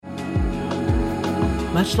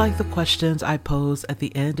Much like the questions I pose at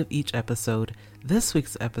the end of each episode, this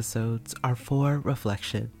week's episodes are for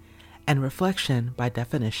reflection. And reflection, by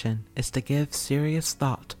definition, is to give serious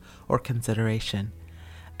thought or consideration.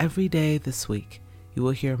 Every day this week, you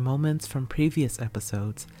will hear moments from previous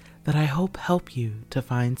episodes that I hope help you to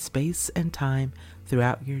find space and time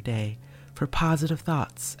throughout your day for positive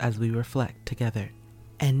thoughts as we reflect together.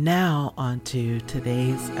 And now on to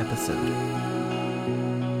today's episode.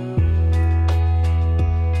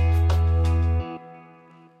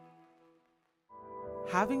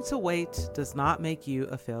 Having to wait does not make you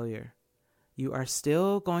a failure. You are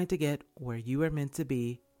still going to get where you are meant to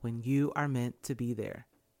be when you are meant to be there.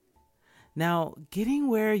 Now, getting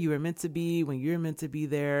where you are meant to be when you're meant to be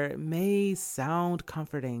there may sound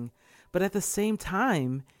comforting, but at the same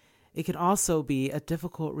time, it can also be a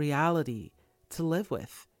difficult reality to live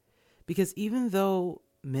with. Because even though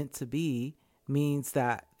meant to be means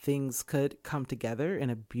that things could come together in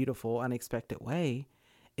a beautiful, unexpected way,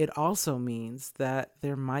 it also means that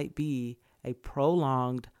there might be a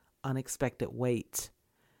prolonged, unexpected wait.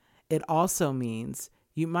 It also means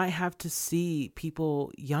you might have to see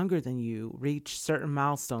people younger than you reach certain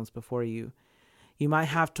milestones before you. You might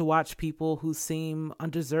have to watch people who seem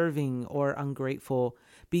undeserving or ungrateful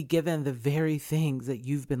be given the very things that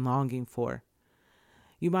you've been longing for.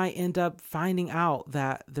 You might end up finding out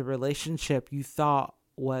that the relationship you thought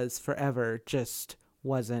was forever just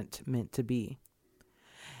wasn't meant to be.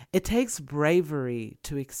 It takes bravery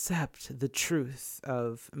to accept the truth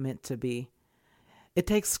of meant to be. It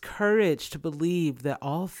takes courage to believe that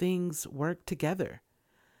all things work together.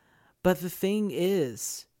 But the thing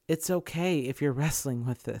is, it's okay if you're wrestling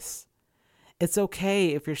with this. It's okay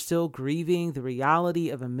if you're still grieving the reality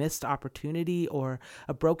of a missed opportunity or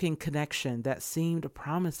a broken connection that seemed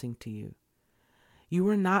promising to you. You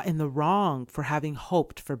were not in the wrong for having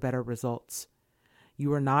hoped for better results.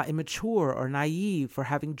 You are not immature or naive for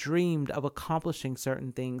having dreamed of accomplishing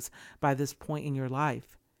certain things by this point in your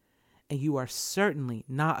life. And you are certainly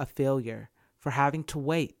not a failure for having to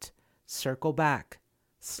wait, circle back,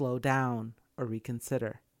 slow down, or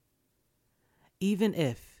reconsider. Even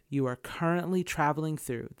if you are currently traveling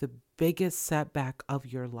through the biggest setback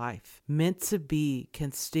of your life, meant to be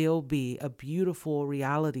can still be a beautiful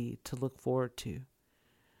reality to look forward to.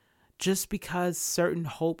 Just because certain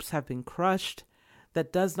hopes have been crushed,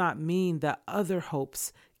 that does not mean that other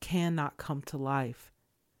hopes cannot come to life.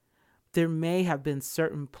 There may have been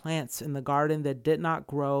certain plants in the garden that did not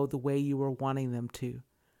grow the way you were wanting them to,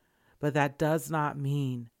 but that does not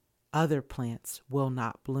mean other plants will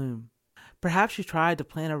not bloom. Perhaps you tried to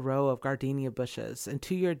plant a row of gardenia bushes, and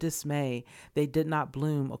to your dismay, they did not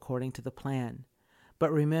bloom according to the plan.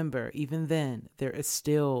 But remember, even then, there is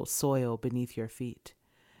still soil beneath your feet.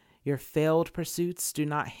 Your failed pursuits do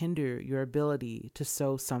not hinder your ability to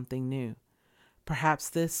sow something new. Perhaps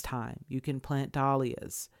this time you can plant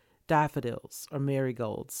dahlias, daffodils, or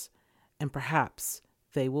marigolds, and perhaps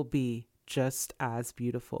they will be just as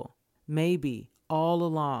beautiful. Maybe all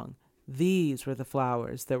along, these were the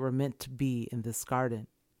flowers that were meant to be in this garden.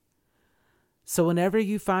 So whenever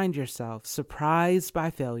you find yourself surprised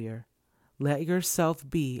by failure, let yourself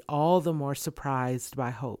be all the more surprised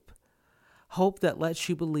by hope. Hope that lets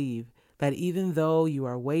you believe that even though you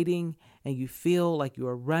are waiting and you feel like you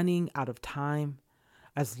are running out of time,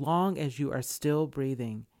 as long as you are still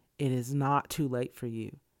breathing, it is not too late for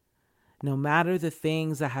you. No matter the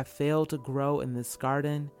things that have failed to grow in this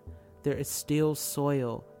garden, there is still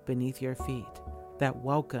soil beneath your feet that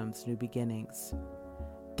welcomes new beginnings.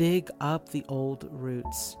 Dig up the old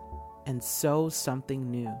roots and sow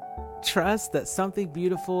something new. Trust that something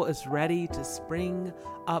beautiful is ready to spring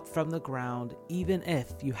up from the ground, even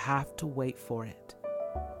if you have to wait for it.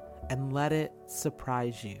 And let it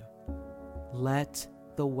surprise you. Let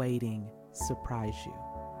the waiting surprise you.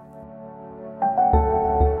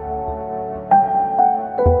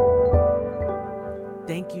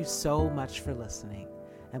 Thank you so much for listening.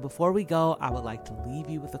 And before we go, I would like to leave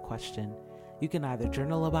you with a question. You can either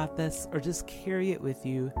journal about this or just carry it with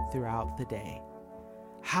you throughout the day.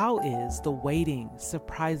 How is the waiting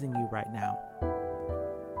surprising you right now?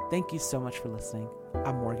 Thank you so much for listening.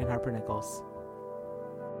 I'm Morgan Harper Nichols.